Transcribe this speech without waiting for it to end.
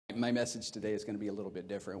My message today is going to be a little bit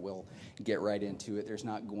different. We'll get right into it. There's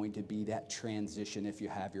not going to be that transition if you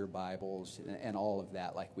have your Bibles and all of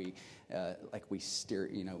that like we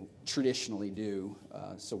traditionally do.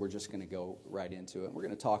 So we're just going to go right into it. We're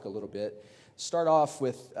going to talk a little bit. Start off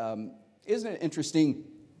with, isn't it interesting,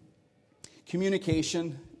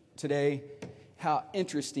 communication today? How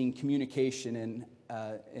interesting communication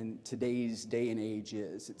in today's day and age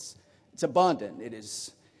is. It's abundant. It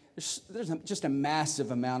is. There's just a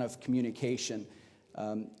massive amount of communication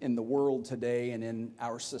in the world today and in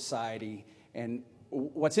our society. And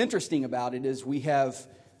what's interesting about it is we have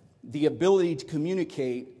the ability to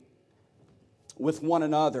communicate with one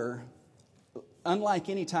another unlike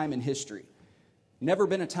any time in history. Never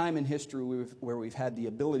been a time in history where we've had the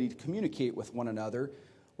ability to communicate with one another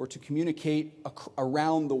or to communicate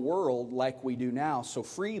around the world like we do now so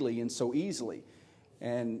freely and so easily.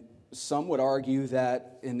 And some would argue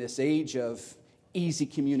that in this age of easy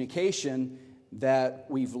communication that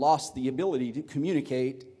we've lost the ability to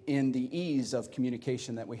communicate in the ease of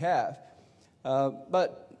communication that we have.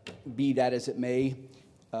 But be that as it may,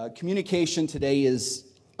 communication today is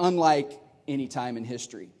unlike any time in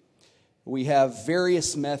history. We have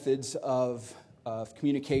various methods of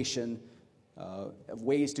communication, of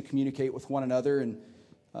ways to communicate with one another,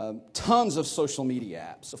 and tons of social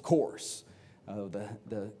media apps, of course.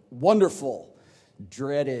 The wonderful,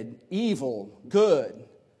 dreaded, evil, good,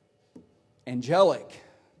 angelic,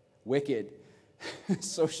 wicked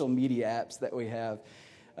social media apps that we have.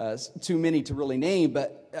 Too many to really name,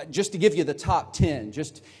 but just to give you the top 10,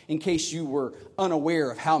 just in case you were unaware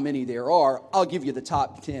of how many there are, I'll give you the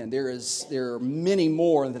top 10. There are many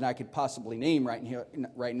more than I could possibly name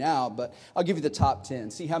right now, but I'll give you the top 10.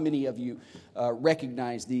 See how many of you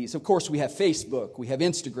recognize these. Of course, we have Facebook, we have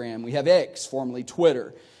Instagram, we have X, formerly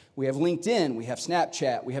Twitter, we have LinkedIn, we have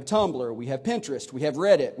Snapchat, we have Tumblr, we have Pinterest, we have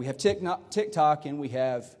Reddit, we have TikTok, and we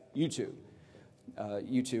have YouTube.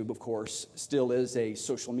 YouTube, of course, still is a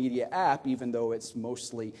social media app, even though it's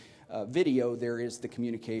mostly video. There is the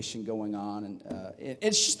communication going on, and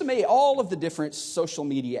it's just amazing. All of the different social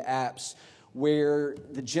media apps where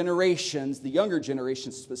the generations, the younger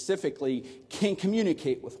generations specifically, can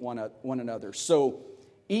communicate with one another so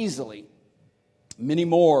easily. Many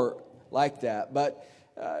more like that, but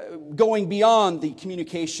going beyond the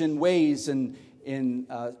communication ways and in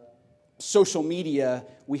social media,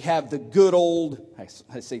 we have the good old, I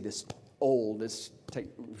say this old, it's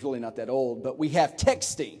really not that old, but we have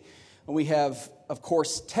texting. And we have, of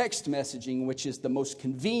course, text messaging, which is the most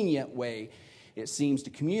convenient way, it seems,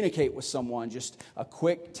 to communicate with someone. Just a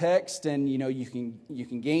quick text, and you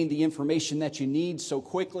can gain the information that you need so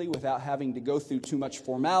quickly without having to go through too much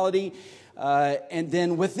formality. And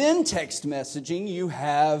then within text messaging, you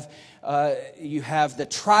have the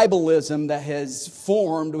tribalism that has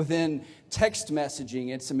formed within text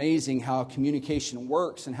messaging. It's amazing how communication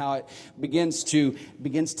works and how it begins to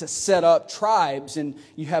set up tribes. And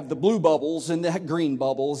you have the blue bubbles and the green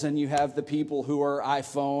bubbles, and you have the people who are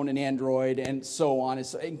iPhone and Android and so on.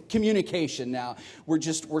 It's communication now. We're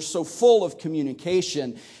so full of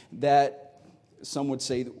communication that some would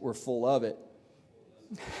say that we're full of it.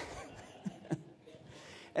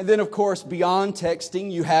 And then, of course, beyond texting,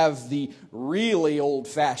 you have the really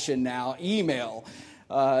old-fashioned now, email.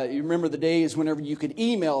 You remember the days whenever you could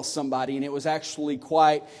email somebody, and it was actually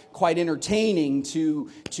quite entertaining to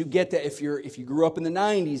get that. If you grew up in the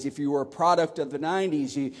 90s, if you were a product of the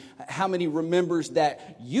 90s, how many remembers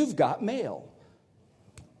that you've got mail?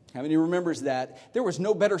 How many remembers that? There was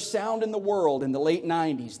no better sound in the world in the late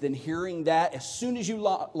 90s than hearing that as soon as you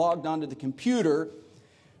logged onto the computer.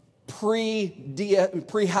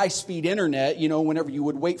 Pre-high-speed internet, whenever you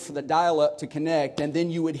would wait for the dial-up to connect, and then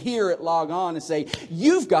you would hear it log on and say,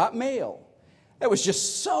 "You've got mail." That was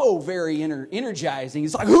just so very energizing.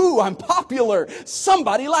 It's like, "Ooh, I'm popular.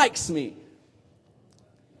 Somebody likes me."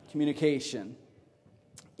 Communication.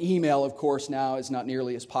 Email, of course, now is not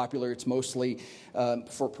nearly as popular. It's mostly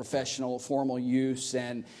for professional, formal use,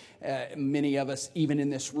 and many of us, even in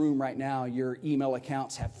this room right now, your email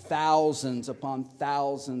accounts have thousands upon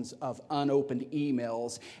thousands of unopened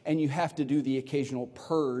emails, and you have to do the occasional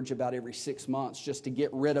purge about every 6 months just to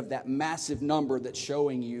get rid of that massive number that's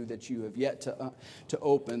showing you that you have yet to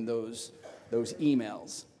open those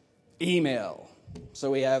emails. Email. So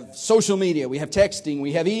we have social media, we have texting,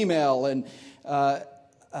 we have email, and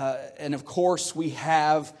of course we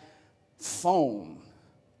have phone.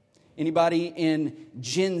 Anybody in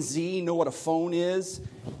Gen Z know what a phone is?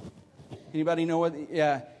 Anybody know what?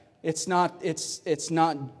 Yeah, it's not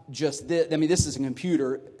just this. I mean, this is a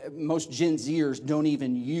computer. Most Gen Zers don't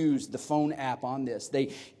even use the phone app on this.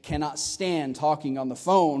 They cannot stand talking on the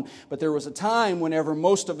phone. But there was a time whenever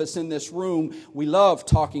most of us in this room, we loved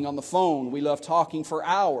talking on the phone. We loved talking for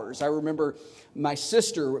hours. I remember my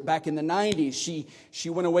sister back in the 90s, she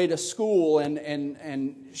went away to school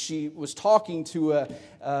and she was talking to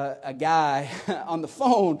a guy on the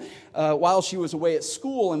phone while she was away at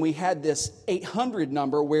school, and we had this 800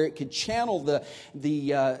 number where it could channel the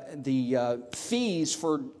fees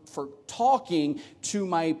for talking to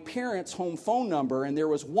my parents' home phone number. And there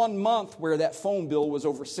was 1 month where that phone bill was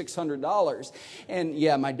over $600. And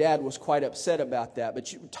yeah, my dad was quite upset about that.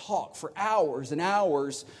 But you would talk for hours and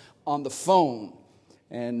hours on the phone.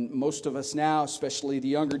 And most of us now, especially the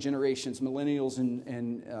younger generations, millennials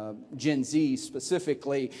and Gen Z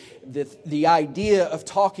specifically, the idea of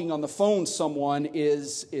talking on the phone to someone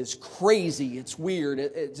is crazy. It's weird.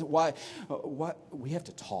 It's why we have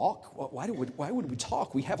to talk? Why would we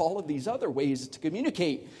talk? We have all of these other ways to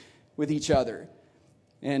communicate with each other.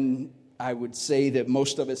 And I would say that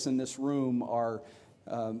most of us in this room are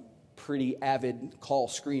pretty avid call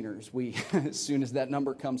screeners. As soon as that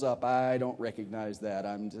number comes up, I don't recognize that.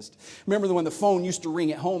 Remember when the phone used to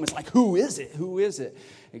ring at home, it's like, who is it? Who is it?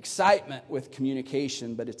 Excitement with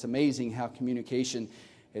communication, but it's amazing how communication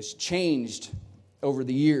has changed over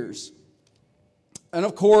the years. And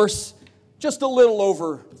of course, just a little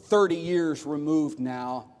over 30 years removed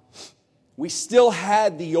now, we still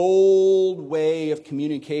had the old way of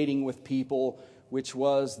communicating with people, which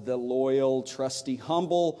was the loyal, trusty,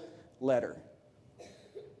 humble letter.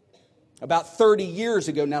 About 30 years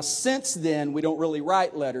ago, now since then we don't really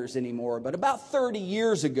write letters anymore, but about 30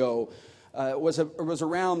 years ago, it was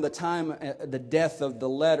around the time, the death of the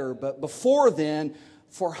letter, but before then,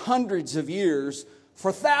 for hundreds of years,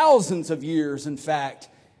 for thousands of years in fact,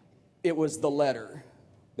 it was the letter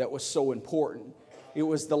that was so important. It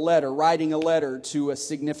was the letter, writing a letter to a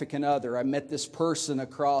significant other. I met this person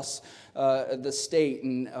across the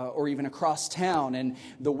state or even across town, and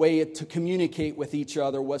the way to communicate with each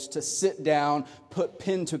other was to sit down, put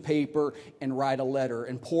pen to paper, and write a letter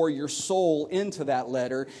and pour your soul into that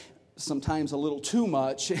letter, sometimes a little too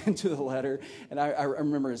much into the letter. And I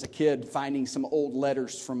remember as a kid finding some old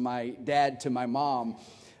letters from my dad to my mom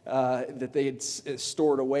that they had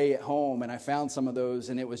stored away at home, and I found some of those,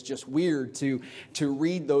 and it was just weird to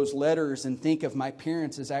read those letters and think of my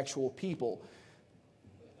parents as actual people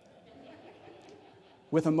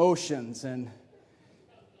with emotions and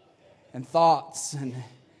thoughts. And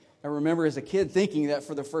I remember as a kid thinking that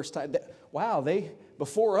for the first time, wow,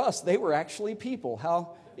 before us, they were actually people.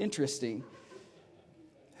 How interesting.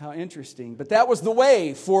 How interesting. But that was the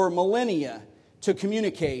way for millennia to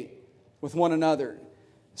communicate with one another.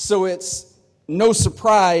 So it's no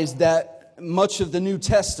surprise that much of the New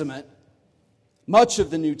Testament,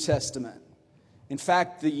 in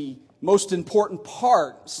fact, the most important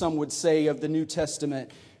part, some would say, of the New Testament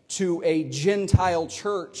to a Gentile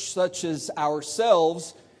church such as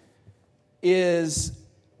ourselves is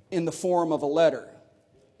in the form of a letter,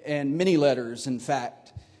 and many letters, in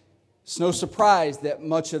fact. It's no surprise that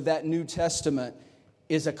much of that New Testament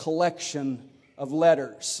is a collection of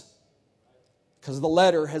letters, because the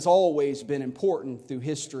letter has always been important through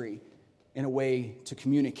history in a way to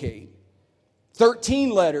communicate. 13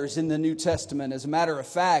 letters in the New Testament, as a matter of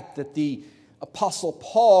fact, that the Apostle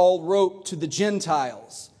Paul wrote to the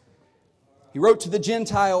Gentiles. He wrote to the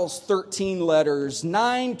Gentiles 13 letters,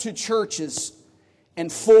 9 to churches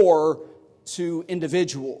and 4 to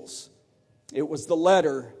individuals. It was the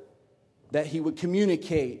letter that he would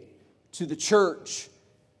communicate to the church,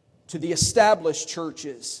 to the established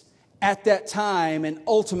churches at that time, and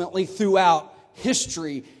ultimately throughout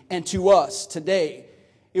history and to us today.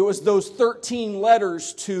 It was those 13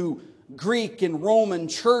 letters to Greek and Roman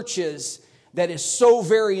churches that is so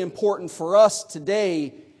very important for us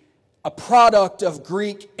today, a product of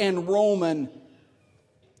Greek and Roman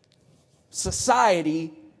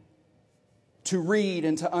society, to read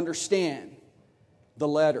and to understand the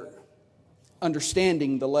letter.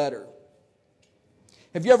 Understanding the letter.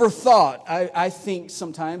 Have you ever thought, I think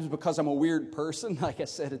sometimes, because I'm a weird person, like I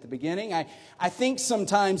said at the beginning, I think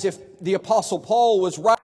sometimes if the Apostle Paul was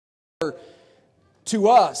writing to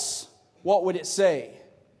us, what would it say?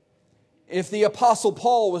 If the Apostle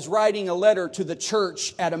Paul was writing a letter to the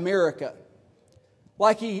church at America,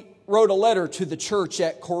 like he wrote a letter to the church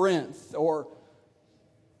at Corinth, or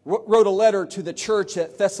wrote a letter to the church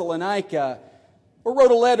at Thessalonica, or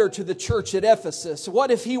wrote a letter to the church at Ephesus.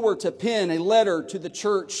 What if he were to pen a letter to the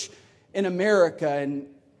church in America, and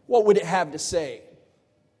what would it have to say?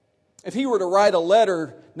 If he were to write a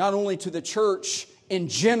letter not only to the church in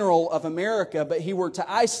general of America, but he were to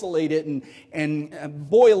isolate it and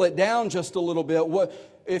boil it down just a little bit,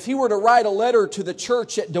 if he were to write a letter to the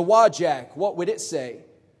church at Dowagiac, what would it say?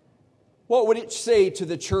 What would it say to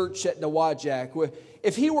the church at Dowagiac?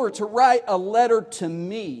 If he were to write a letter to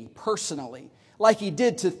me personally, like he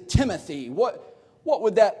did to Timothy, what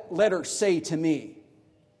would that letter say to me?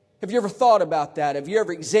 Have you ever thought about that? Have you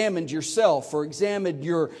ever examined yourself or examined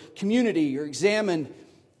your community or examined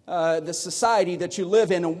the society that you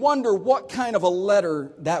live in and wonder what kind of a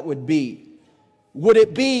letter that would be? Would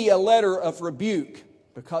it be a letter of rebuke?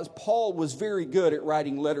 Because Paul was very good at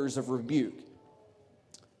writing letters of rebuke.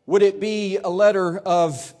 Would it be a letter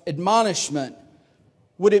of admonishment?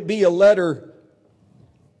 Would it be a letter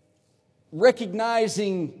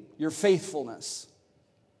recognizing your faithfulness?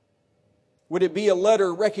 Would it be a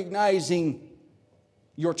letter recognizing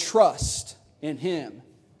your trust in Him,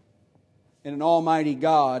 in an almighty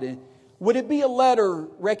God? And would it be a letter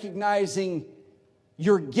recognizing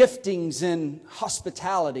your giftings in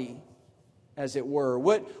hospitality, as it were?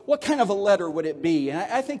 What kind of a letter would it be? And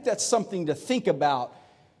I think that's something to think about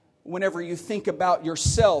whenever you think about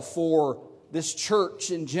yourself or this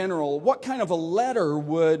church in general. What kind of a letter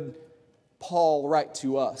would Paul write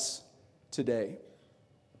to us today?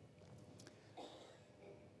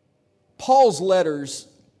 Paul's letters,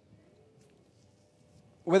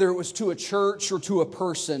 whether it was to a church or to a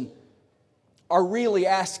person, are really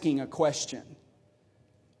asking a question.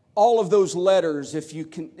 All of those letters, if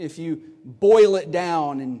you boil it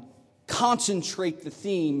down and concentrate the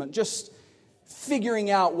theme, just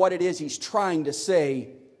figuring out what it is he's trying to say,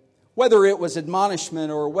 whether it was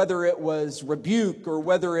admonishment or whether it was rebuke or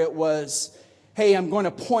whether it was, hey, I'm going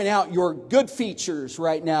to point out your good features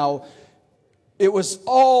right now, it was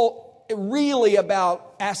all really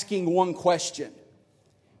about asking one question.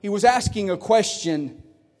 He was asking a question: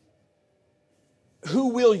 who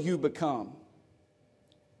will you become?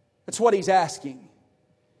 That's what he's asking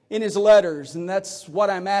in his letters, and that's what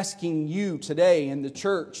I'm asking you today in the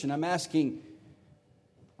church. And I'm asking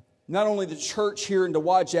not only the church here in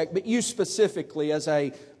Dowagiac, but you specifically as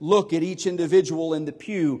I look at each individual in the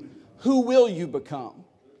pew. Who will you become?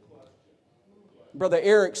 Brother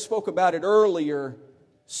Eric spoke about it earlier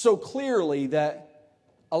so clearly that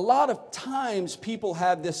a lot of times people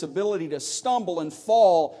have this ability to stumble and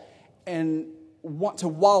fall and want to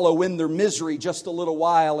wallow in their misery just a little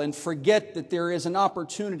while and forget that there is an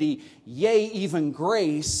opportunity, yea, even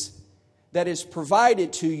grace, that is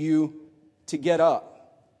provided to you to get up.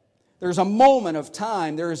 There's a moment of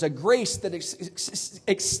time, there is a grace that is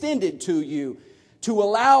extended to you to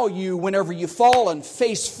allow you, whenever you fall and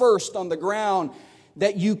face first on the ground,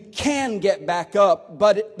 that you can get back up.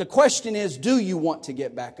 But the question is, do you want to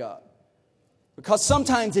get back up? Because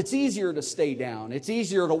sometimes it's easier to stay down. It's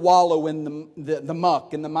easier to wallow in the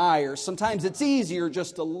muck and the mire. Sometimes it's easier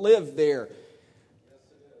just to live there.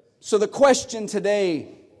 So the question today,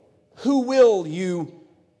 who will you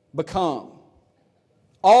become?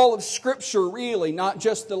 All of Scripture really, not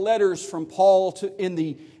just the letters from Paul in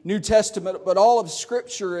the New Testament, but all of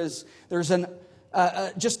Scripture is, there's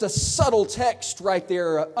just a subtle text right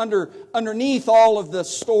there underneath all of the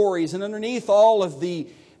stories and underneath all of the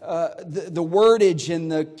wordage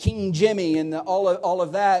and the King Jimmy and all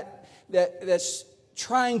of that's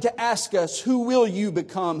trying to ask us, who will you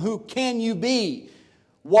become? Who can you be?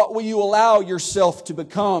 What will you allow yourself to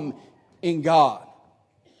become in God?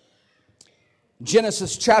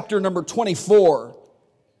 Genesis chapter number 24.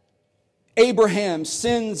 Abraham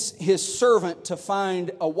sends his servant to find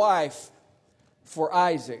a wife for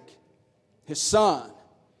Isaac, his son.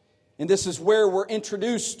 And this is where we're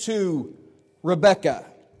introduced to Rebekah.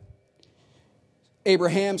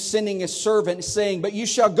 Abraham sending his servant saying, but you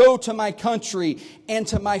shall go to my country and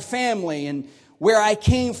to my family and where I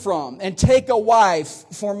came from and take a wife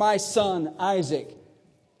for my son Isaac.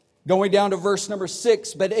 Going down to verse number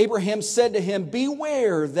 6, but Abraham said to him,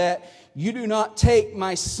 beware that you do not take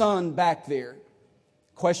my son back there.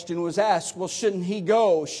 Question was asked, well, shouldn't he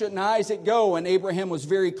go? Shouldn't Isaac go? And Abraham was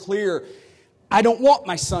very clear, I don't want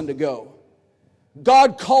my son to go.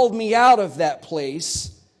 God called me out of that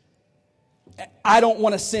place. I don't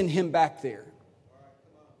want to send him back there.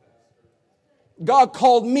 God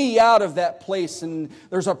called me out of that place, and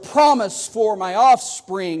there's a promise for my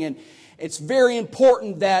offspring, and it's very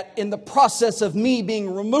important that in the process of me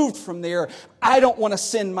being removed from there, I don't want to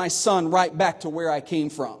send my son right back to where I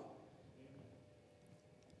came from.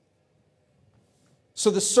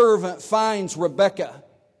 So the servant finds Rebekah.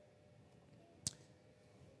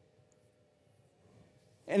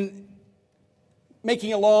 And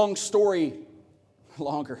making a long story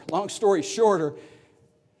shorter,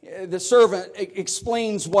 the servant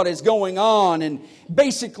explains what is going on and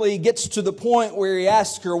basically gets to the point where he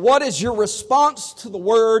asks her, what is your response to the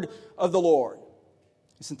word of the Lord?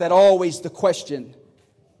 Isn't that always the question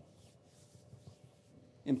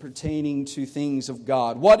in pertaining to things of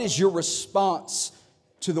God? What is your response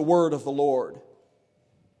to the word of the Lord?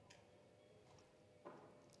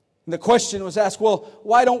 And the question was asked, well,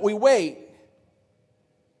 why don't we wait?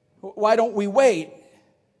 Why don't we wait?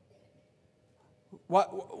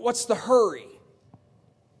 What's the hurry?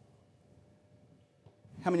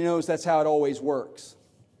 How many knows that's how it always works?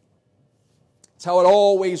 It's how it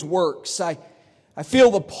always works. I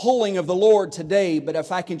feel the pulling of the Lord today, but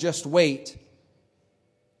if I can just wait,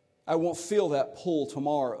 I won't feel that pull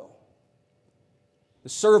tomorrow. The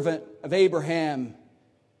servant of Abraham,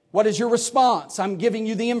 what is your response? I'm giving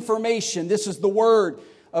you the information. This is the word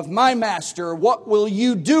of my master. What will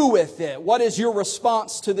you do with it? What is your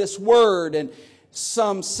response to this word? And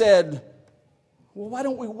some said, well, why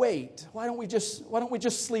don't we wait? Why don't we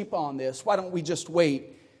just sleep on this? Why don't we just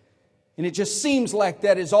wait? And it just seems like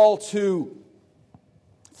that is all too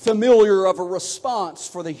familiar of a response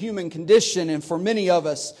for the human condition and for many of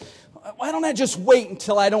us. Why don't I just wait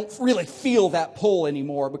until I don't really feel that pull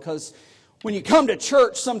anymore? Because when you come to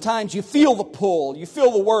church, sometimes you feel the pull. You feel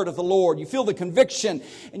the word of the Lord. You feel the conviction.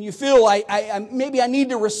 And you feel, maybe I need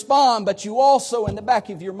to respond. But you also, in the back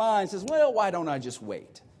of your mind, says, well, why don't I just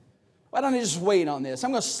wait? Why don't I just wait on this? I'm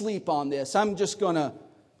going to sleep on this. I'm just going to.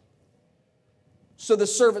 So the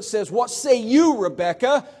servant says, what say you,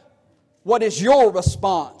 Rebekah? What is your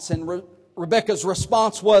response? And Rebekah's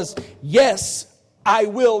response was, yes, I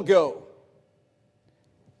will go.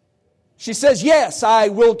 She says, yes, I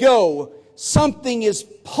will go. Something is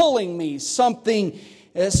pulling me. Something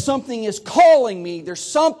is calling me. There's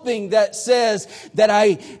something that says that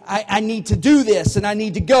I need to do this and I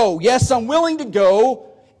need to go. Yes, I'm willing to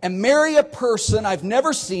go and marry a person I've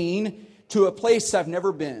never seen to a place I've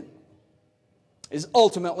never been. Is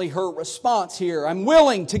ultimately her response here. I'm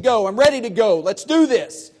willing to go. I'm ready to go. Let's do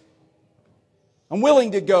this. I'm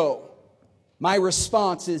willing to go. My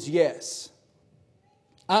response is yes.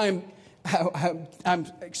 I'm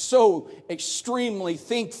so extremely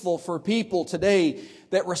thankful for people today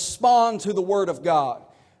that respond to the Word of God.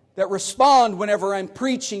 That respond whenever I'm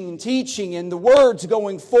preaching and teaching and the words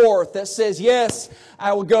going forth that says, yes,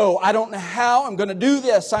 I will go. I don't know how I'm going to do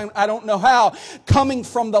this. I don't know how. Coming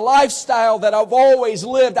from the lifestyle that I've always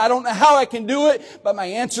lived, I don't know how I can do it, but my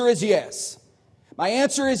answer is yes. My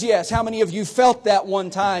answer is yes. How many of you felt that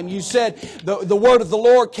one time? You said the word of the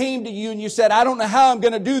Lord came to you and you said, I don't know how I'm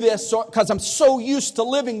going to do this because I'm so used to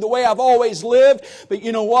living the way I've always lived. But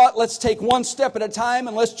you know what? Let's take one step at a time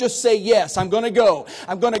and let's just say, yes, I'm going to go.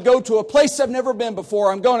 I'm going to go to a place I've never been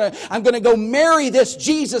before. I'm going to go marry this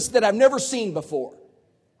Jesus that I've never seen before.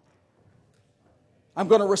 I'm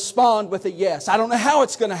going to respond with a yes. I don't know how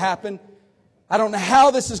it's going to happen. I don't know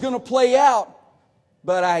how this is going to play out.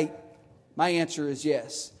 But my answer is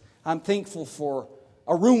yes. I'm thankful for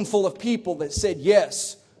a room full of people that said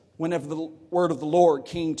yes whenever the word of the Lord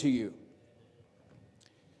came to you.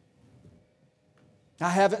 I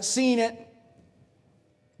haven't seen it,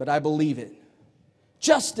 but I believe it.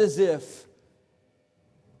 Just as if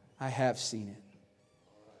I have seen it.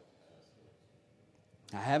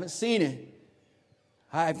 I haven't seen it.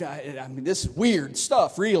 I mean, this is weird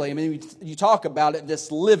stuff, really. I mean, you talk about it,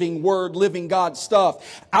 this living Word, living God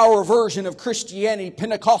stuff. Our version of Christianity,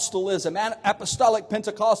 Pentecostalism, apostolic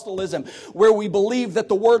Pentecostalism, where we believe that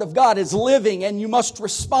the Word of God is living and you must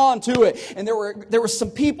respond to it. And there were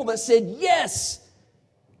some people that said, yes.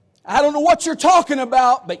 I don't know what you're talking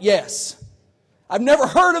about, but yes. I've never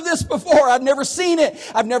heard of this before. I've never seen it.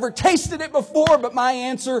 I've never tasted it before, but my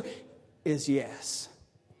answer is yes.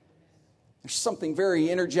 There's something very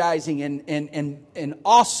energizing and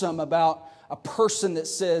awesome about a person that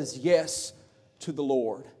says yes to the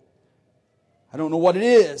Lord. I don't know what it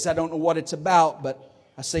is. I don't know what it's about, but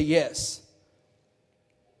I say yes.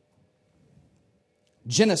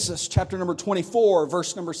 Genesis chapter number 24,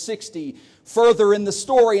 verse number 60. Further in the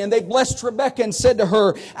story, and they blessed Rebekah and said to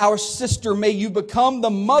her, our sister, may you become the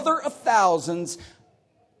mother of thousands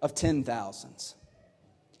of 10,000s.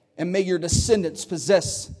 And may your descendants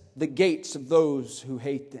possess the gates of those who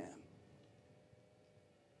hate them.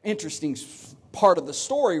 Interesting part of the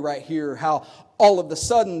story right here, how all of a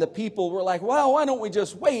sudden the people were like, well, why don't we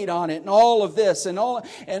just wait on it? And all of this and all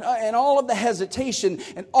of the hesitation.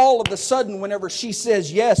 And all of a sudden, whenever she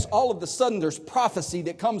says yes, all of a sudden there's prophecy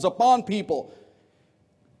that comes upon people.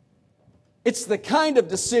 It's the kind of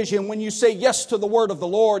decision when you say yes to the word of the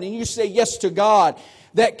Lord and you say yes to God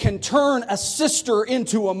that can turn a sister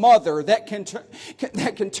into a mother, that can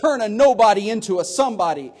turn a nobody into a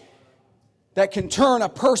somebody, that can turn a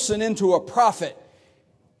person into a prophet,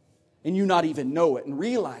 and you not even know it and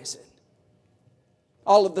realize it.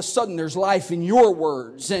 All of a sudden there's life in your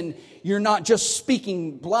words, and you're not just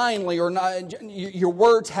speaking blindly, or not, your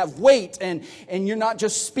words have weight, and you're not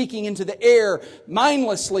just speaking into the air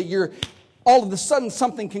mindlessly. All of a sudden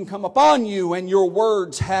something can come upon you and your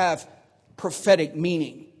words have prophetic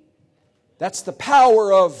meaning. That's the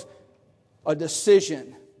power of a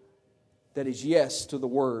decision that is yes to the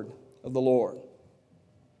word of the Lord.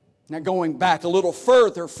 Now, going back a little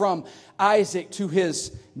further from Isaac to his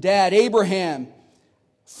dad Abraham,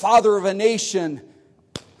 father of a nation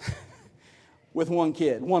with one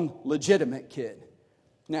kid, one legitimate kid.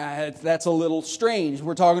 Now, that's a little strange.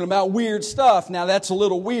 We're talking about weird stuff. Now, that's a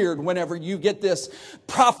little weird whenever you get this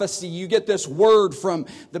prophecy, you get this word from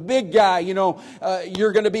the big guy,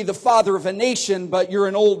 you're going to be the father of a nation, but you're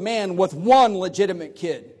an old man with one legitimate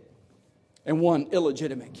kid and one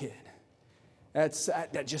illegitimate kid.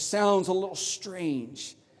 That just sounds a little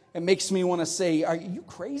strange. It makes me want to say, are you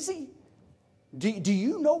crazy? Do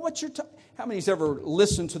you know what you're talking? How many's ever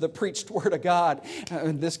listened to the preached word of God,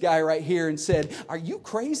 this guy right here, and said, are you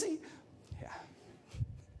crazy? Yeah.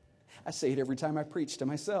 I say it every time I preach to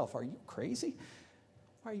myself. Are you crazy?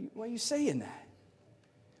 Why are you saying that?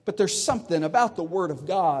 But there's something about the word of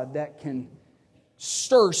God that can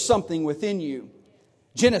stir something within you.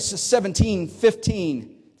 Genesis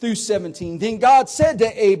 17:15 through 17. Then God said to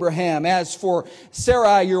Abraham, as for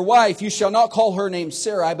Sarai, your wife, you shall not call her name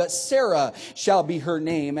Sarai, but Sarah shall be her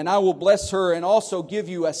name. And I will bless her and also give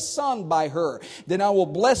you a son by her. Then I will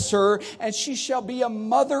bless her, and she shall be a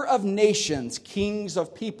mother of nations. Kings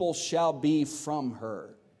of people shall be from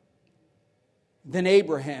her. Then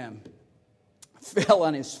Abraham fell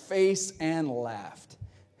on his face and laughed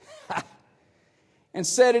and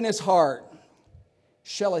said in his heart,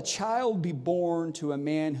 shall a child be born to a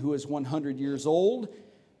man who is 100 years old?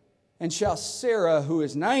 And shall Sarah, who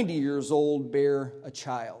is 90 years old, bear a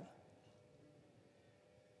child?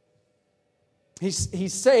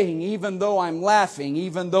 He's saying, even though I'm laughing,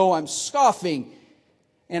 even though I'm scoffing,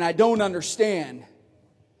 and I don't understand,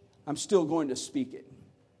 I'm still going to speak it.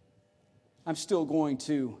 I'm still going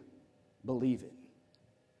to believe it.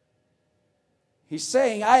 He's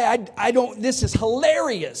saying, I don't, this is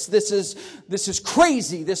hilarious. This is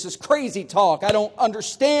crazy. This is crazy talk. I don't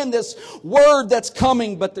understand this word that's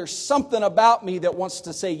coming, but there's something about me that wants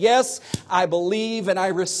to say, yes, I believe and I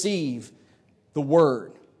receive the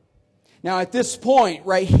word. Now, at this point,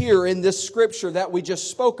 right here in this scripture that we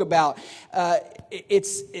just spoke about,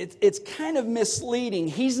 it's kind of misleading.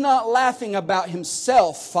 He's not laughing about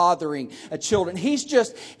himself fathering children. He's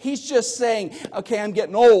just saying, okay, I'm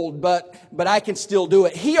getting old, but I can still do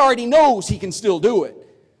it. He already knows he can still do it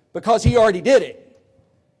because he already did it.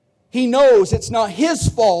 He knows it's not his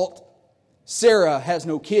fault Sarah has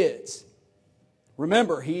no kids.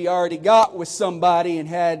 Remember, he already got with somebody and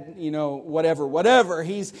had, whatever.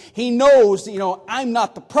 He knows, I'm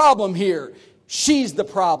not the problem here. She's the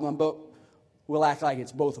problem, but we'll act like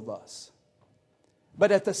it's both of us.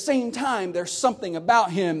 But at the same time, there's something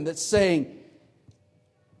about him that's saying,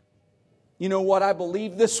 you know what, I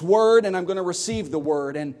believe this word and I'm going to receive the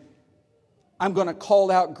word and I'm going to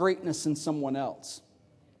call out greatness in someone else.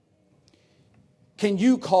 Can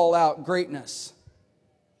you call out greatness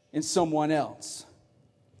in someone else?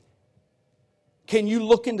 Can you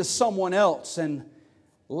look into someone else and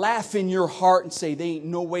laugh in your heart and say, there ain't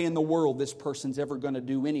no way in the world this person's ever going to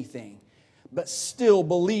do anything, but still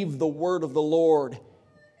believe the word of the Lord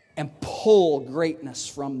and pull greatness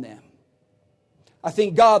from them? I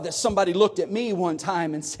thank God that somebody looked at me one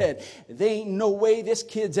time and said, there ain't no way this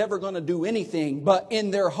kid's ever going to do anything. But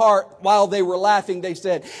in their heart, while they were laughing, they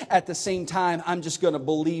said, at the same time, I'm just going to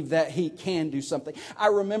believe that he can do something. I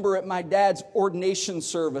remember at my dad's ordination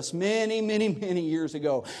service many years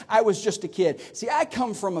ago. I was just a kid. See, I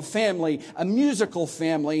come from a family, a musical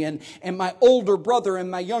family, and my older brother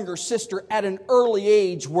and my younger sister at an early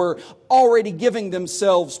age were already giving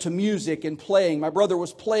themselves to music and playing. My brother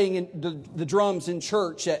was playing the drums in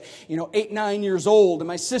church at 8, 9 years old, and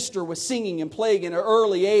my sister was singing and playing at an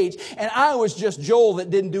early age, and I was just Joel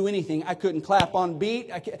that didn't do anything. I couldn't clap on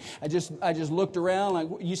beat. I just looked around. Like,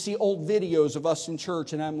 you see old videos of us in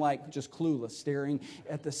church, and I'm like just clueless, staring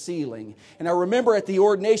at the ceiling. And I remember at the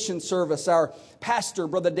ordination service, our pastor,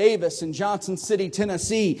 Brother Davis in Johnson City,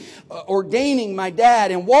 Tennessee, ordaining my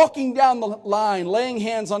dad and walking down the line, laying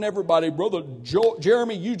hands on everybody. Brother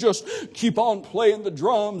Jeremy, you just keep on playing the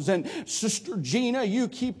drums, and Sister Gina, you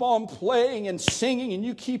keep on playing and singing, and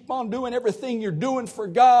you keep on doing everything you're doing for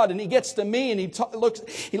God. And he gets to me and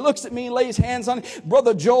he looks at me and lays hands on me.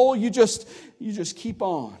 Brother Joel, you just keep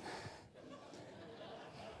on.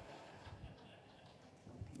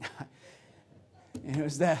 And it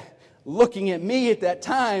was that. Looking at me at that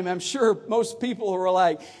time, I'm sure most people were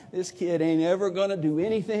like, this kid ain't ever going to do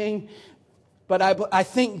anything. But I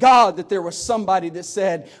thank God that there was somebody that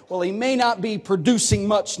said, well, he may not be producing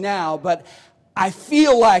much now, but I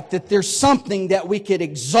feel like that there's something that we could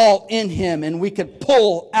exalt in him and we could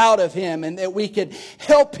pull out of him, and that we could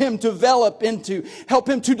help him to develop into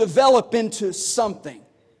something.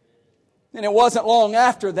 And it wasn't long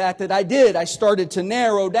after that I started to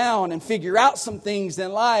narrow down and figure out some things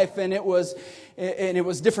in life. And it was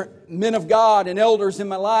different men of God and elders in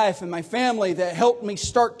my life and my family that helped me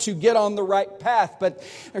start to get on the right path. But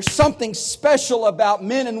there's something special about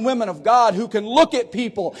men and women of God who can look at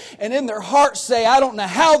people and in their heart say, I don't know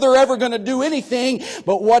how they're ever going to do anything,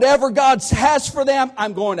 but whatever God has for them,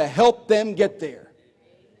 I'm going to help them get there.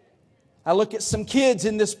 I look at some kids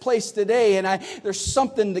in this place today, and there's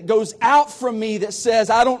something that goes out from me that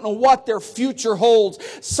says, I don't know what their future holds.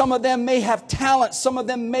 Some of them may have talent. Some of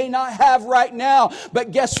them may not have right now.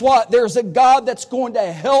 But guess what? There's a God that's going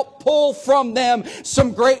to help pull from them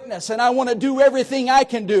some greatness. And I want to do everything I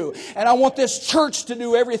can do. And I want this church to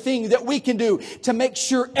do everything that we can do to make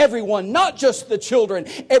sure everyone, not just the children,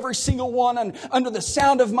 every single one under the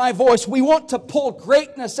sound of my voice, we want to pull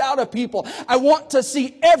greatness out of people. I want to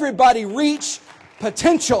see everybody reach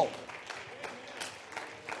potential.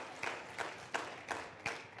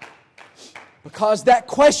 Because that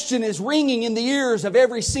question is ringing in the ears of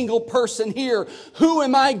every single person here. Who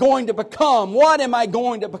am I going to become? What am I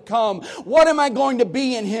going to become? What am I going to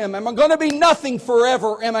be in Him? Am I going to be nothing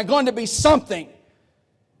forever? Am I going to be something?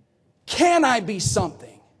 Can I be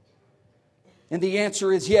something? And the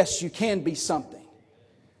answer is yes, you can be something.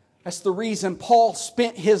 That's the reason Paul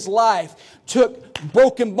spent his life, took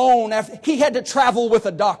broken bone. He had to travel with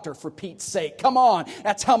a doctor, for Pete's sake. Come on.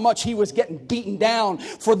 That's how much he was getting beaten down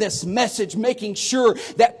for this message, making sure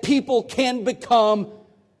that people can become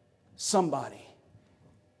somebody.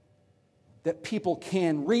 That people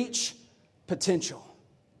can reach potential.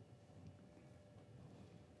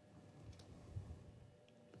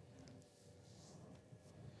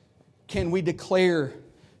 Can we declare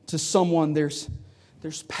to someone there's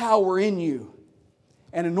power in you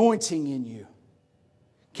and anointing in you?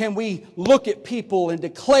 Can we look at people and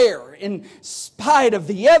declare in spite of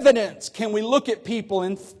the evidence? Can we look at people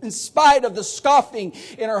in spite of the scoffing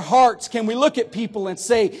in our hearts? Can we look at people and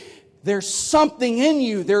say, there's something in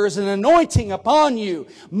you. There is an anointing upon you.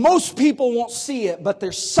 Most people won't see it, but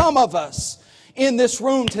there's some of us in this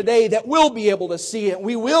room today that will be able to see it.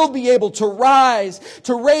 We will be able to rise,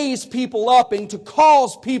 to raise people up, and to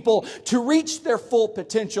cause people to reach their full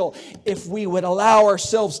potential if we would allow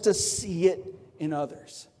ourselves to see it in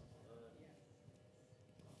others.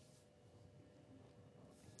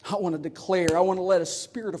 I want to declare, I want to let a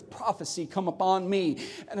spirit of prophecy come upon me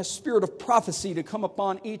and a spirit of prophecy to come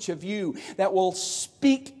upon each of you that will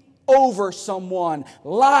speak over someone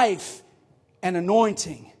life and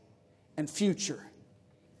anointing and future.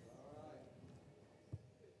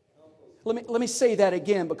 Let me say that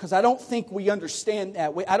again, because I don't think we understand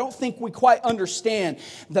that. I don't think we quite understand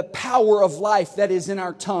the power of life that is in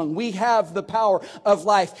our tongue. We have the power of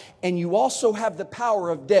life, and you also have the power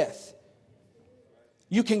of death.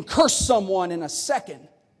 You can curse someone in a second.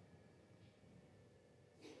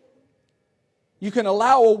 You can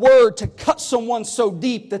allow a word to cut someone so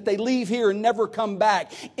deep that they leave here and never come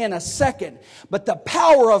back in a second. But the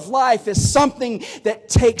power of life is something that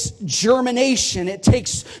takes germination. It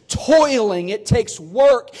takes toiling. It takes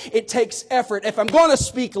work. It takes effort. If I'm going to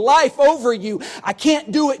speak life over you, I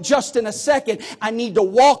can't do it just in a second. I need to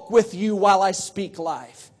walk with you while I speak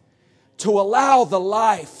life. To allow the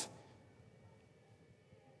life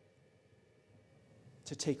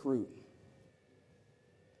to take root.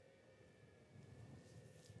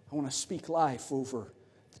 I want to speak life over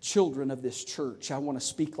the children of this church. I want to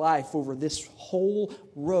speak life over this whole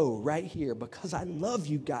row right here because I love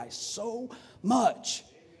you guys so much.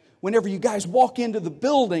 Whenever you guys walk into the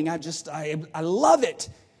building, I love it.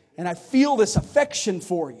 And I feel this affection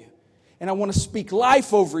for you. And I want to speak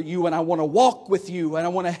life over you, and I want to walk with you, and I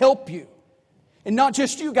want to help you. And not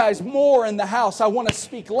just you guys, more in the house. I want to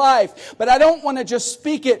speak life, but I don't want to just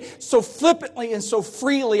speak it so flippantly and so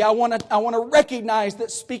freely. I want to recognize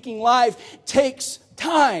that speaking life takes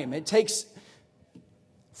time. It takes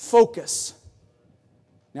focus.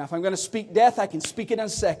 Now, if I'm going to speak death, I can speak it in a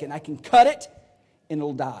second. I can cut it and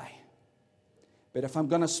it'll die. But if I'm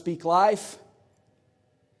going to speak life,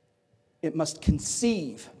 it must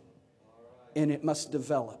conceive and it must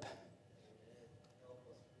develop.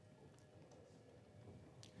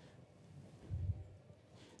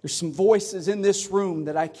 There's some voices in this room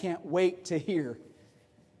that I can't wait to hear.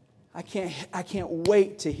 I can't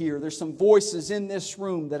wait to hear. There's some voices in this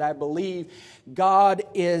room that I believe God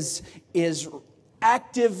is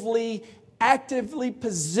actively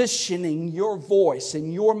positioning your voice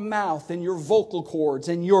and your mouth and your vocal cords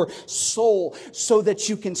and your soul so that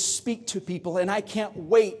you can speak to people. And I can't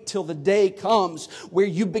wait till the day comes where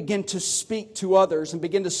you begin to speak to others and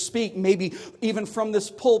begin to speak maybe even from this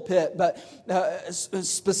pulpit, but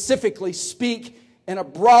specifically speak in a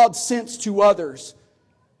broad sense to others.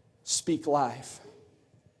 Speak life.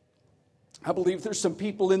 I believe there's some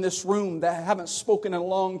people in this room that haven't spoken in a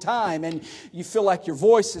long time, and you feel like your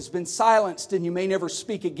voice has been silenced and you may never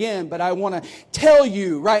speak again. But I want to tell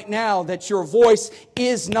you right now that your voice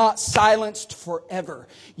is not silenced forever.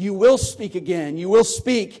 You will speak again. You will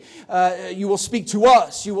speak. You will speak to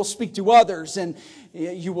us. You will speak to others, and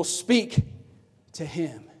you will speak to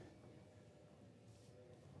Him.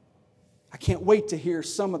 I can't wait to hear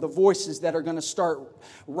some of the voices that are going to start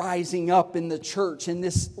rising up in the church, in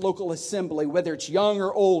this local assembly, whether it's young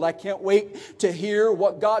or old. I can't wait to hear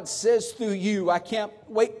what God says through you. I can't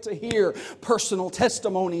wait to hear personal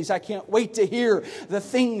testimonies. I can't wait to hear the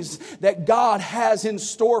things that God has in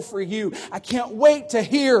store for you. I can't wait to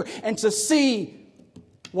hear and to see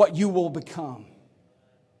what you will become.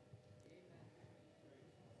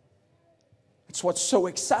 It's what's so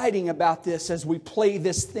exciting about this as we play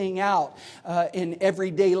this thing out in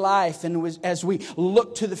everyday life, and as we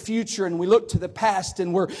look to the future and we look to the past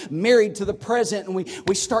and we're married to the present and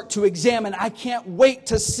we start to examine. I can't wait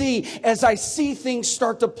to see as I see things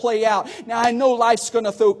start to play out. Now I know life's going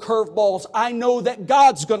to throw curveballs. I know that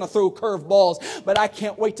God's going to throw curveballs, but I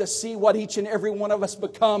can't wait to see what each and every one of us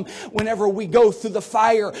become whenever we go through the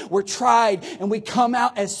fire. We're tried and we come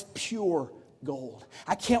out as pure gold.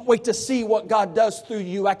 I can't wait to see what God does through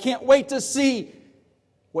you. I can't wait to see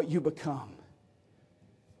what you become.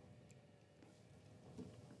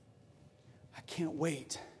 I can't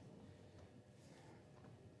wait.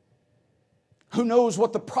 Who knows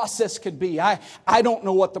what the process could be? I don't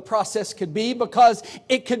know what the process could be, because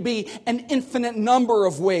it could be an infinite number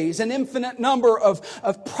of ways, an infinite number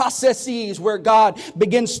of processes where God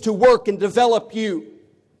begins to work and develop you.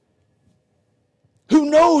 Who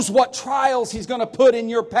knows what trials He's going to put in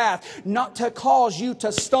your path, not to cause you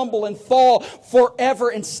to stumble and fall forever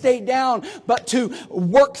and stay down, but to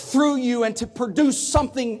work through you and to produce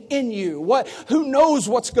something in you. Who knows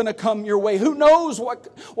what's going to come your way? Who knows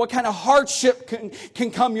what kind of hardship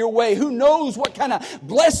can come your way? Who knows what kind of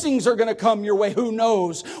blessings are going to come your way? Who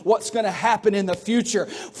knows what's going to happen in the future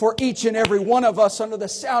for each and every one of us under the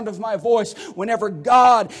sound of my voice whenever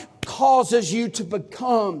God causes you to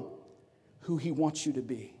become who He wants you to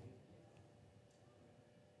be.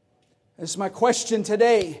 That's my question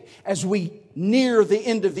today as we near the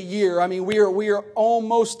end of the year. I mean, we are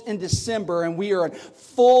almost in December, and we are in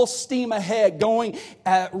full steam ahead,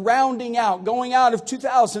 rounding out, going out of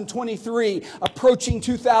 2023, approaching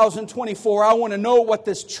 2024. I want to know what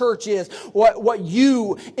this church is, what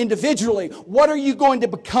you individually, what are you going to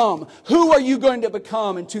become? Who are you going to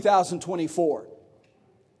become in 2024?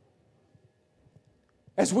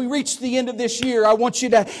 As we reach the end of this year, I want you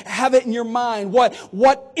to have it in your mind.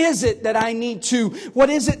 What is it that I need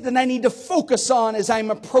to focus on as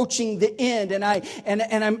I'm approaching the end and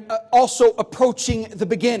I'm also approaching the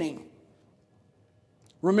beginning?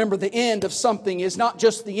 Remember, the end of something is not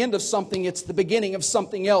just the end of something, it's the beginning of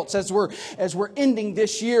something else. As we're ending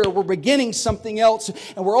this year, we're beginning something else,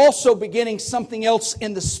 and we're also beginning something else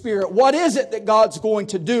in the Spirit. What is it that God's going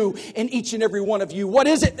to do in each and every one of you? What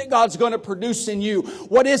is it that God's going to produce in you?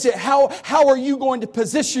 What is it? How are you going to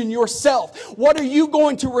position yourself? What are you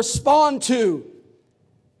going to respond to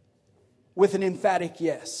with an emphatic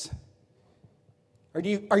yes? Are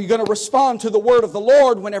you going to respond to the word of the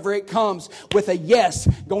Lord whenever it comes with a yes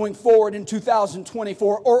going forward in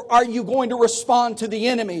 2024? Or are you going to respond to the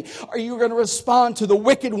enemy? Are you going to respond to the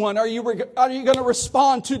wicked one? Are you going to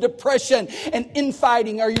respond to depression and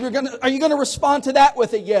infighting? Are you going to respond to that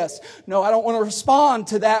with a yes? No, I don't want to respond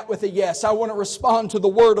to that with a yes. I want to respond to the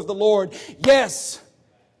word of the Lord. Yes.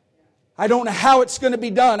 I don't know how it's going to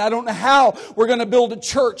be done. I don't know how we're going to build a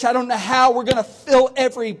church. I don't know how we're going to fill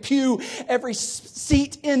every pew, every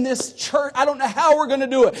seat in this church. I don't know how we're going to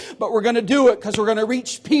do it, but we're going to do it because we're going to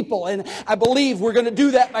reach people. And I believe we're going to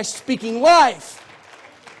do that by speaking life.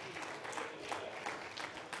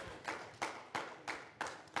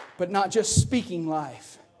 But not just speaking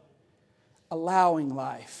life, allowing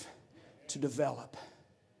life to develop.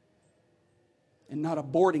 And not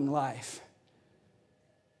aborting life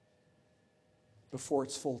before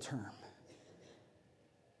its full term.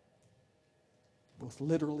 Both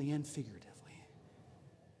literally and figuratively.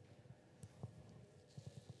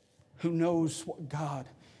 Who knows what God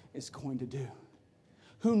is going to do?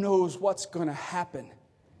 Who knows what's going to happen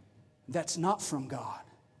that's not from God?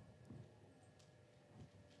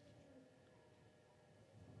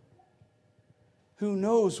 Who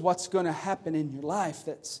knows what's going to happen in your life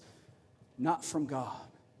that's not from God?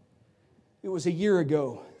 It was a year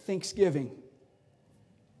ago, Thanksgiving.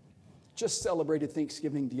 Just celebrated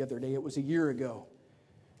Thanksgiving the other day. It was a year ago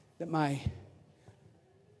that my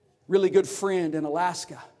really good friend in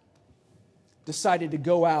Alaska decided to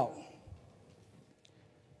go out.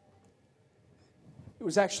 It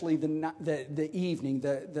was actually the evening,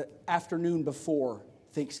 the afternoon before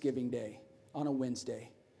Thanksgiving Day on a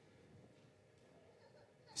Wednesday.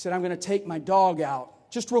 He said, I'm going to take my dog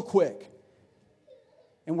out just real quick.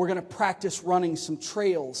 And we're going to practice running some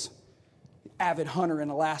trails. Avid hunter in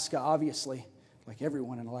Alaska, obviously, like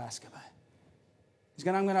everyone in Alaska. But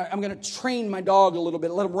I'm going to train my dog a little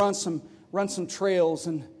bit, let him run some trails,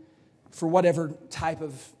 and for whatever type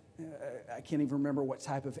of, I can't even remember what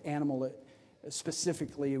type of animal it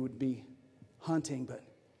specifically it would be hunting. But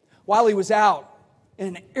while he was out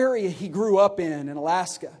in an area he grew up in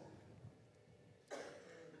Alaska,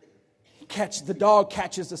 the dog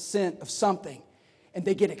catches a scent of something. And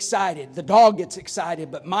they get excited. The dog gets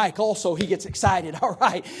excited, but Mike also, he gets excited. All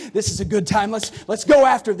right, this is a good time. Let's go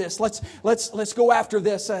after this. Let's go after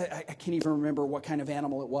this. I can't even remember what kind of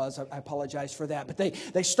animal it was. I apologize for that. But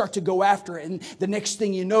they start to go after it, and the next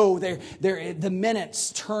thing you know, the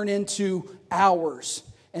minutes turn into hours,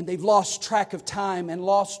 and they've lost track of time and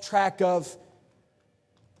lost track of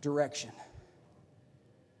direction.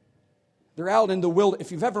 They're out in the wilderness.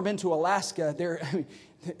 If you've ever been to Alaska,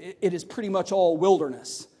 it is pretty much all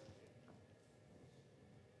wilderness.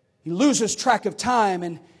 He loses track of time,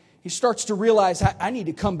 and he starts to realize, I need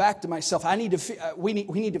to come back to myself. We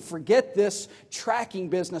need to forget this tracking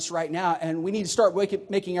business right now, and we need to start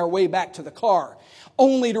making our way back to the car,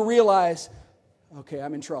 only to realize, okay,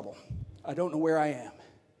 I'm in trouble. I don't know where I am.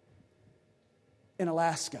 In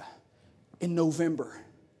Alaska, in November.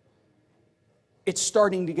 It's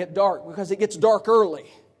starting to get dark because it gets dark early.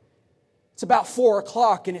 It's about 4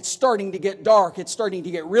 o'clock and it's starting to get dark. It's starting to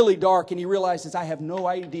get really dark, and he realizes, I have no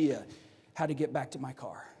idea how to get back to my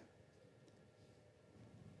car.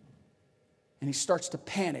 And he starts to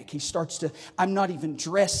panic. I'm not even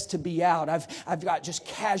dressed to be out. I've got just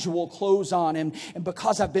casual clothes on. And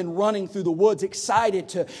because I've been running through the woods, excited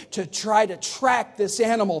to try to track this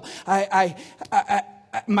animal,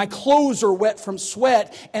 my clothes are wet from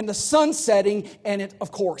sweat, and the sun's setting, and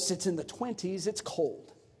of course, it's in the 20s, it's cold.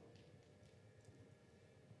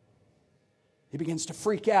 He begins to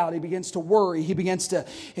freak out. He begins to worry.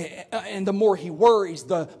 And the more he worries,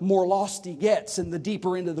 the more lost he gets, and the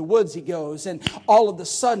deeper into the woods he goes. And all of a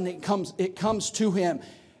sudden, it comes to him.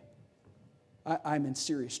 I'm in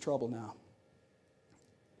serious trouble now.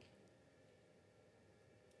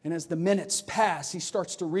 And as the minutes pass, he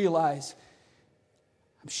starts to realize,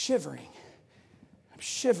 I'm shivering.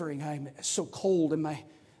 I'm so cold, and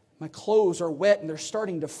my clothes are wet, and they're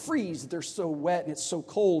starting to freeze. They're so wet, and it's so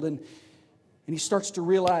cold, and he starts to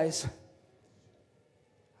realize,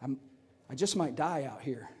 I just might die out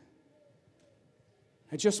here.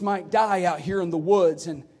 I just might die out here in the woods.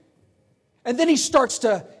 And then he starts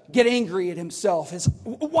to get angry at himself.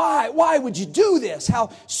 Why would you do this?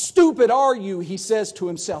 How stupid are you? He says to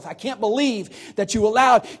himself. I can't believe that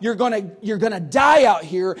you're gonna die out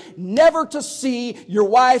here, never to see your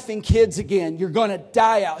wife and kids again. You're gonna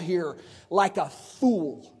die out here like a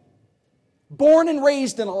fool. Born and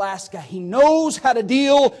raised in Alaska, he knows how to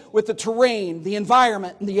deal with the terrain, the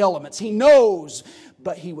environment, and the elements. He knows,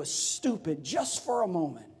 but he was stupid just for a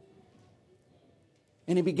moment.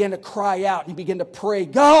 And he began to cry out and he began to pray,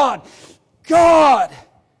 God, God,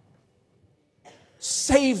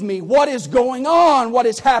 save me. What is going on? What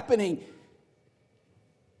is happening?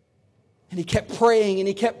 And he kept praying and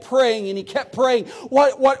he kept praying and he kept praying.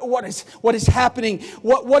 What is happening?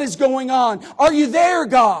 What is going on? Are you there,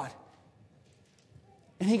 God?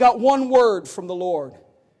 And he got one word from the Lord.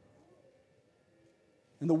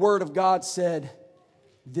 And the word of God said,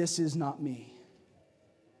 this is not me.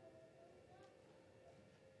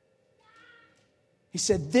 He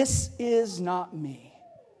said, this is not me.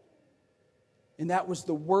 And that was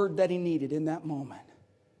the word that he needed in that moment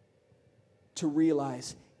to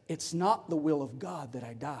realize it's not the will of God that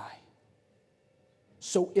I die.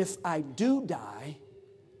 So if I do die,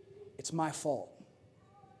 it's my fault.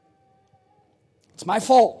 It's my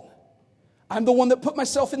fault. I'm the one that put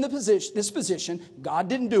myself in this position. God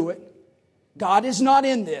didn't do it. God is not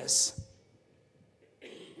in this.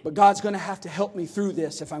 But God's going to have to help me through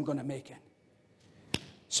this if I'm going to make it.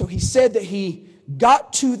 So he said that he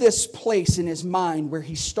got to this place in his mind where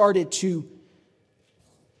he started to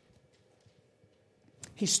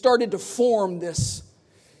form this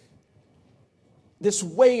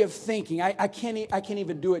way of thinking. I can't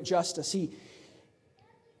even do it justice.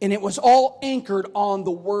 And it was all anchored on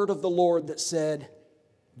the word of the Lord that said,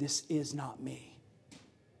 this is not me.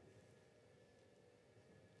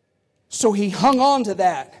 So he hung on to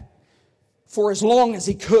that for as long as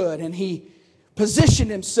he could, and he positioned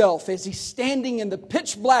himself as he's standing in the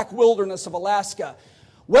pitch black wilderness of Alaska,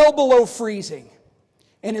 well below freezing,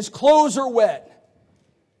 and his clothes are wet.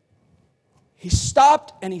 He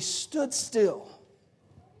stopped and he stood still.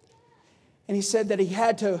 And he said that he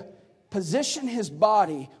had to position his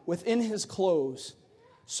body within his clothes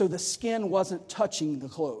so the skin wasn't touching the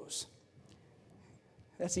clothes.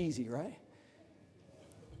 That's easy, right?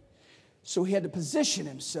 So he had to position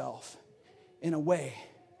himself in a way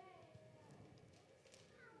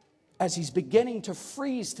as he's beginning to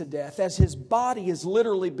freeze to death, as his body is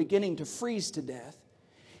literally beginning to freeze to death.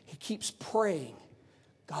 He keeps praying,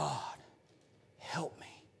 God, help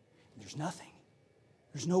me. There's nothing.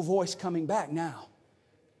 There's no voice coming back now.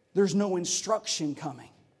 There's no instruction coming.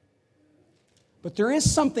 But there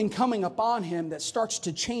is something coming upon him that starts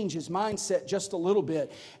to change his mindset just a little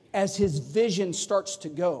bit as his vision starts to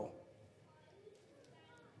go.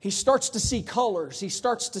 He starts to see colors. He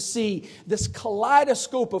starts to see this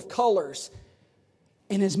kaleidoscope of colors.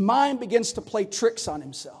 And his mind begins to play tricks on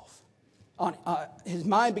himself. His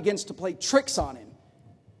mind begins to play tricks on him.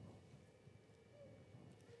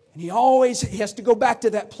 And he has to go back to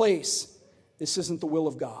that place. This isn't the will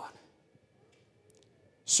of God.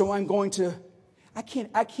 So I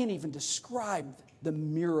can't even describe the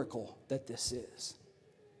miracle that this is.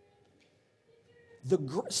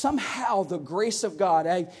 Somehow the grace of God,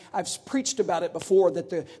 I've preached about it before,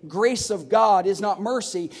 that the grace of God is not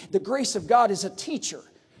mercy. The grace of God is a teacher.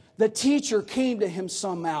 The teacher came to him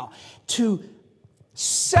somehow to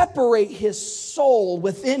separate his soul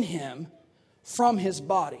within him from his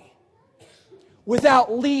body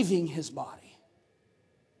without leaving his body.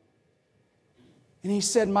 And he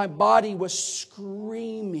said, my body was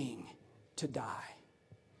screaming to die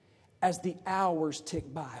as the hours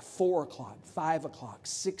ticked by. 4 o'clock, 5 o'clock,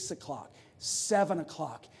 6 o'clock, 7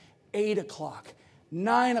 o'clock, 8 o'clock,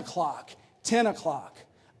 9 o'clock, 10 o'clock,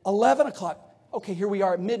 11 o'clock. Okay, here we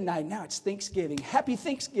are at midnight. Now it's Thanksgiving. Happy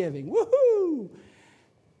Thanksgiving. Woohoo!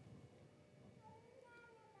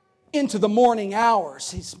 Into the morning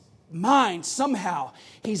hours, his mind, somehow,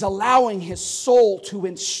 he's allowing his soul to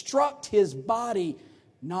instruct his body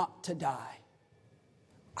not to die.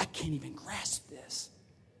 I can't even grasp this.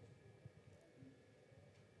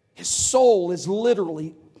 His soul is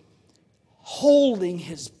literally holding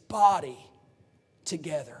his body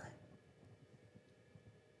together.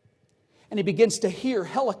 And he begins to hear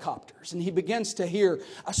helicopters, and he begins to hear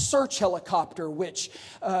a search helicopter, which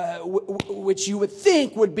you would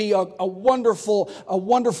think would be a wonderful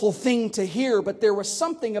thing to hear. But there was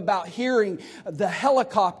something about hearing the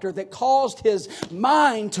helicopter that caused his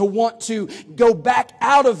mind to want to go back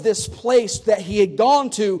out of this place that he had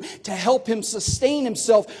gone to help him sustain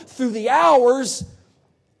himself through the hours,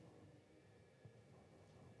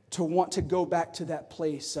 to want to go back to that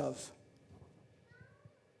place of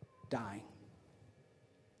dying.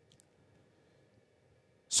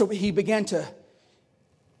 So he began to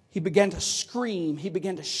scream, he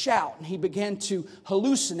began to shout, and he began to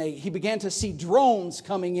hallucinate. He began to see drones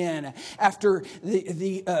coming in after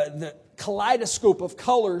the kaleidoscope of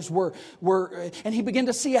colors and he began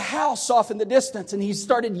to see a house off in the distance, and he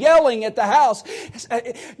started yelling at the house,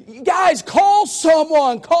 "Guys, call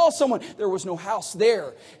someone, call someone." There was no house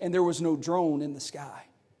there, and there was no drone in the sky.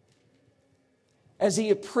 As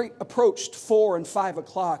he approached 4 and 5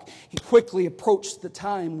 o'clock, he quickly approached the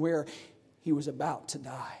time where he was about to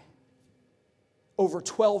die. Over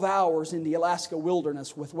 12 hours in the Alaska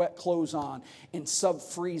wilderness with wet clothes on in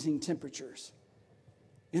sub-freezing temperatures.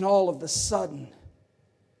 And all of a sudden,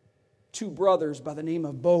 2 brothers by the name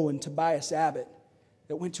of Bo and Tobias Abbott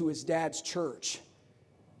that went to his dad's church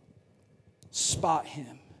spot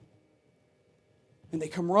him. And they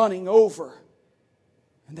come running over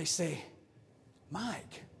and they say,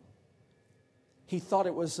 "Mike." He thought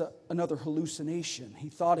it was another hallucination. He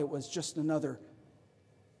thought it was just another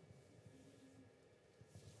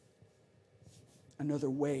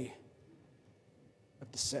way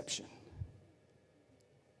of deception.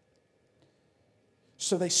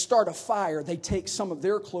 So they start a fire. They take some of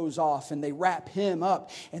their clothes off and they wrap him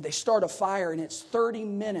up and they start a fire, and it's 30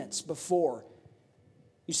 minutes before.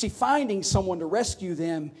 You see, finding someone to rescue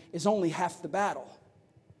them is only half the battle.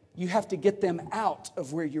 You have to get them out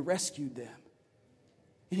of where you rescued them.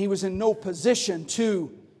 And he was in no position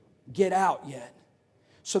to get out yet.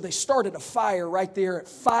 So they started a fire right there at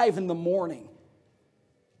 5 in the morning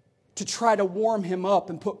to try to warm him up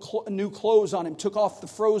and put new clothes on him, took off the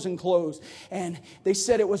frozen clothes. And they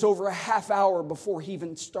said it was over a half hour before he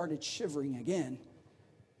even started shivering again,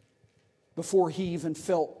 before he even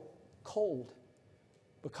felt cold,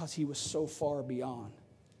 because he was so far beyond.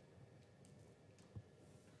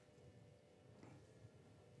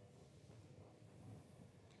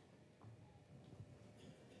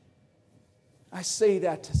 I say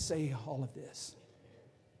that to say all of this.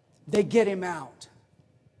 They get him out.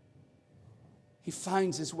 He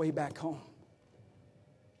finds his way back home.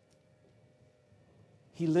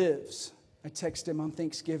 He lives. I texted him on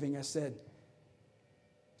Thanksgiving. I said,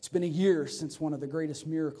 "It's been a year since one of the greatest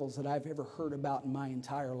miracles that I've ever heard about in my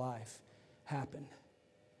entire life happened.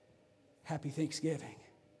 Happy Thanksgiving."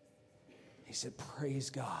 He said, "Praise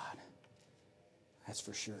God. That's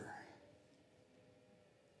for sure."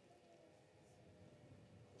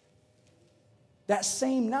 That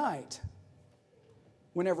same night,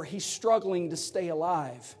 whenever he's struggling to stay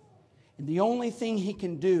alive, and the only thing he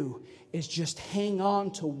can do is just hang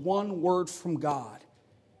on to one word from God: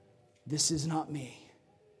 "This is not me."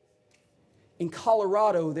 In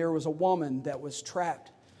Colorado, there was a woman that was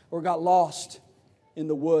trapped or got lost in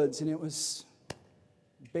the woods, and it was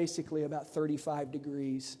basically about 35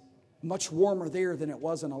 degrees, much warmer there than it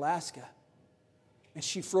was in Alaska. And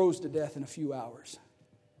she froze to death in a few hours.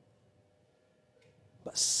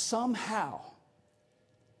 But somehow,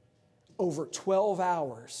 over 12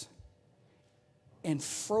 hours in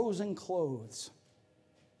frozen clothes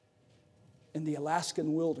in the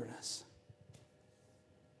Alaskan wilderness,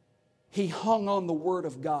 he hung on the Word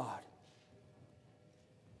of God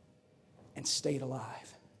and stayed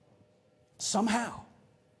alive. Somehow.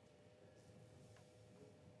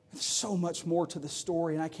 There's so much more to the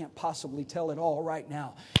story, and I can't possibly tell it all right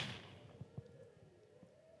now.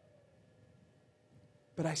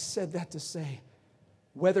 But I said that to say,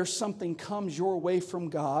 whether something comes your way from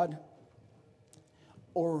God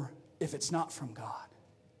or if it's not from God,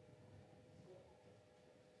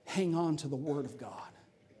 hang on to the Word of God.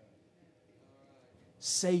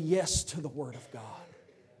 Say yes to the Word of God.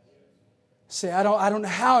 Say, I don't know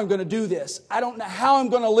how I'm going to do this. I don't know how I'm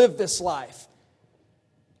going to live this life.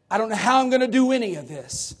 I don't know how I'm going to do any of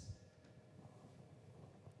this.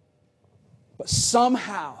 But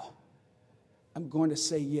somehow, I'm going to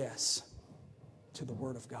say yes to the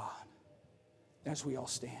Word of God. As we all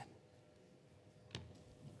stand.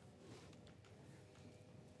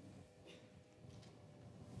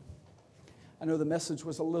 I know the message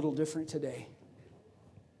was a little different today.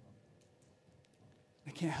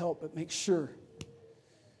 I can't help but make sure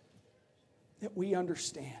that we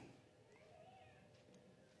understand.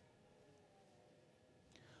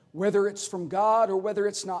 Whether it's from God or whether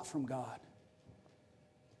it's not from God,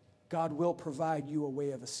 God will provide you a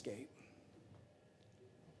way of escape.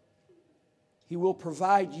 He will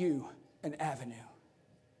provide you an avenue.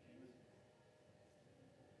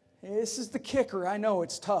 This is the kicker. I know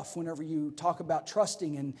it's tough whenever you talk about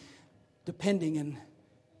trusting and depending and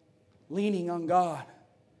leaning on God.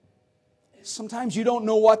 Sometimes you don't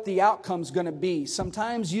know what the outcome's going to be.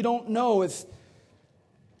 Sometimes you don't know if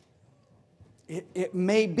it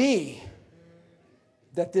may be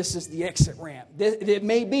that this is the exit ramp. It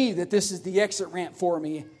may be that this is the exit ramp for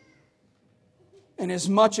me. And as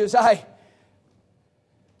much as I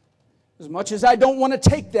don't want to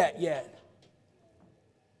take that yet,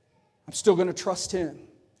 I'm still going to trust Him.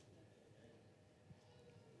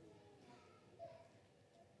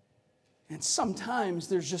 And sometimes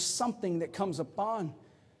there's just something that comes upon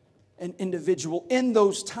an individual in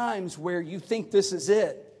those times where you think this is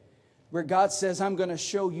it, where God says, I'm going to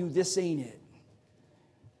show you this ain't it.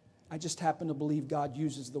 I just happen to believe God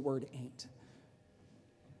uses the word ain't.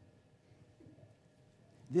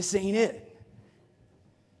 This ain't it.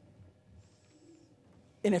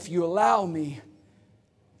 And if you allow me,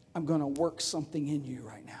 I'm going to work something in you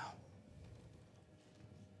right now.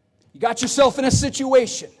 You got yourself in a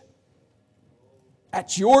situation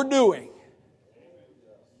at your doing.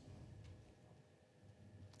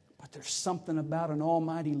 But there's something about an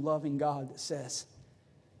almighty loving God that says,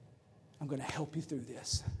 I'm going to help you through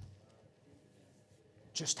this.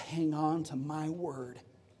 Just hang on to my word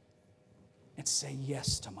and say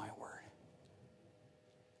yes to my word.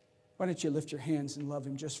 Why don't you lift your hands and love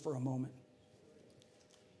Him just for a moment?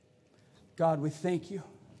 God, we thank you.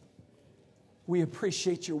 We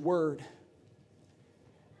appreciate your word.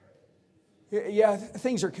 Yeah,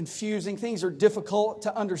 things are confusing. Things are difficult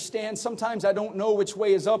to understand. Sometimes I don't know which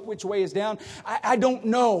way is up, which way is down. I don't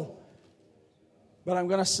know. But I'm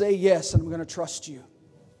going to say yes, and I'm going to trust you.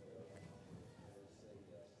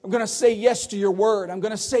 I'm going to say yes to your word. I'm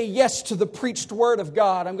going to say yes to the preached word of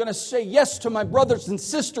God. I'm going to say yes to my brothers and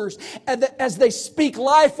sisters as they speak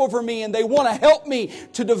life over me and they want to help me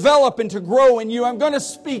to develop and to grow in you. I'm going to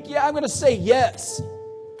speak. Yeah, I'm going to say yes.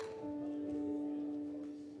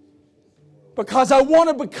 Because I want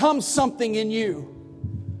to become something in you.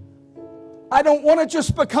 I don't want to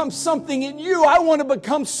just become something in you. I want to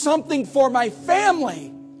become something for my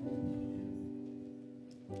family.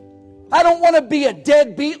 I don't want to be a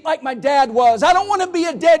deadbeat like my dad was. I don't want to be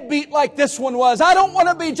a deadbeat like this one was. I don't want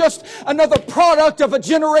to be just another product of a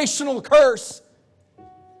generational curse.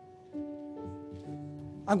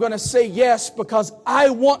 I'm going to say yes because I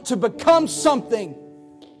want to become something.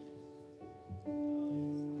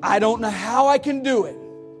 I don't know how I can do it.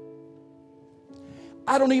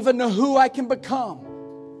 I don't even know who I can become.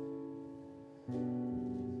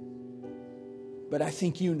 But I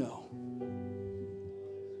think you know.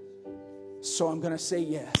 So I'm going to say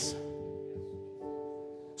yes.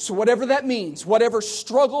 So whatever that means, whatever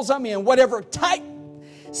struggles I'm in, whatever tight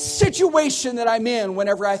situation that I'm in,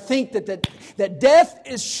 whenever I think that death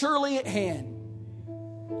is surely at hand,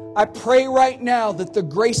 I pray right now that the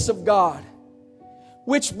grace of God,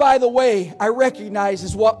 which, by the way, I recognize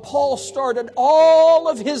is what Paul started all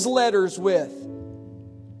of his letters with,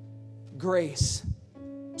 grace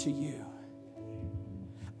to you.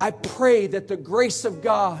 I pray that the grace of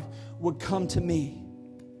God would come to me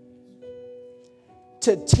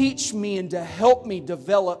to teach me and to help me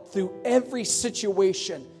develop through every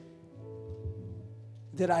situation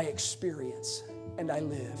that I experience and I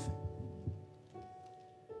live.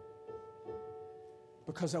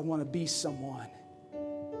 Because I want to be someone.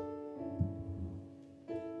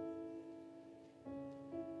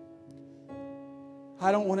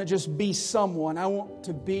 I don't want to just be someone. I want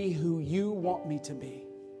to be who you want me to be.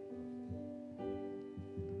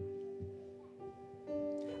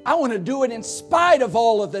 I want to do it in spite of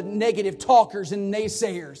all of the negative talkers and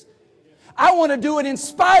naysayers. I want to do it in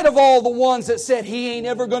spite of all the ones that said he ain't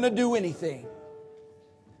ever going to do anything.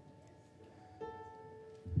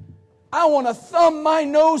 I want to thumb my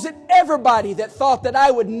nose at everybody that thought that I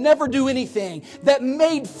would never do anything, that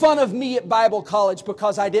made fun of me at Bible college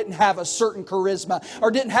because I didn't have a certain charisma or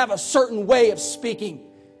didn't have a certain way of speaking.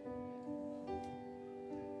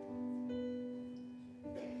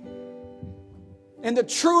 In the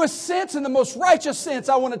truest sense, in the most righteous sense,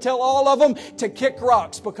 I want to tell all of them to kick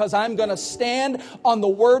rocks because I'm going to stand on the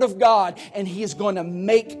Word of God and He's going to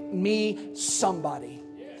make me somebody.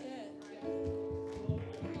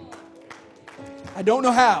 I don't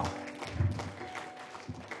know how.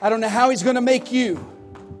 I don't know how He's going to make you.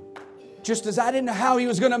 Just as I didn't know how He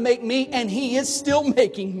was going to make me, and He is still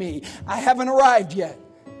making me. I haven't arrived yet.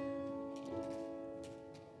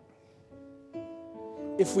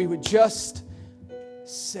 If we would just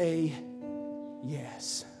say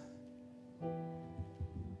yes.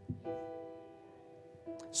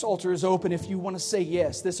 This altar is open if you want to say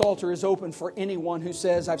yes. This altar is open for anyone who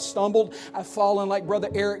says, I've stumbled, I've fallen like Brother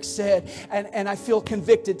Eric said, and I feel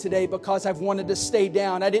convicted today because I've wanted to stay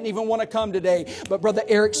down. I didn't even want to come today, but Brother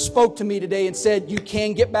Eric spoke to me today and said, you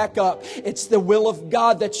can get back up. It's the will of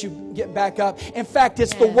God that you get back up. In fact,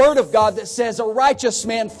 it's the Word of God that says a righteous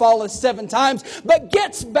man falleth 7 times, but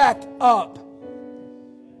gets back up.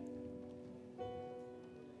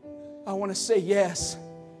 I want to say yes.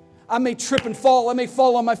 I may trip and fall. I may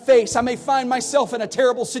fall on my face. I may find myself in a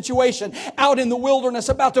terrible situation out in the wilderness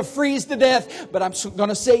about to freeze to death. But I'm going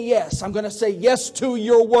to say yes. I'm going to say yes to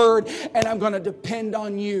your word. And I'm going to depend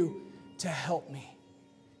on you to help me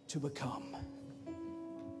to become.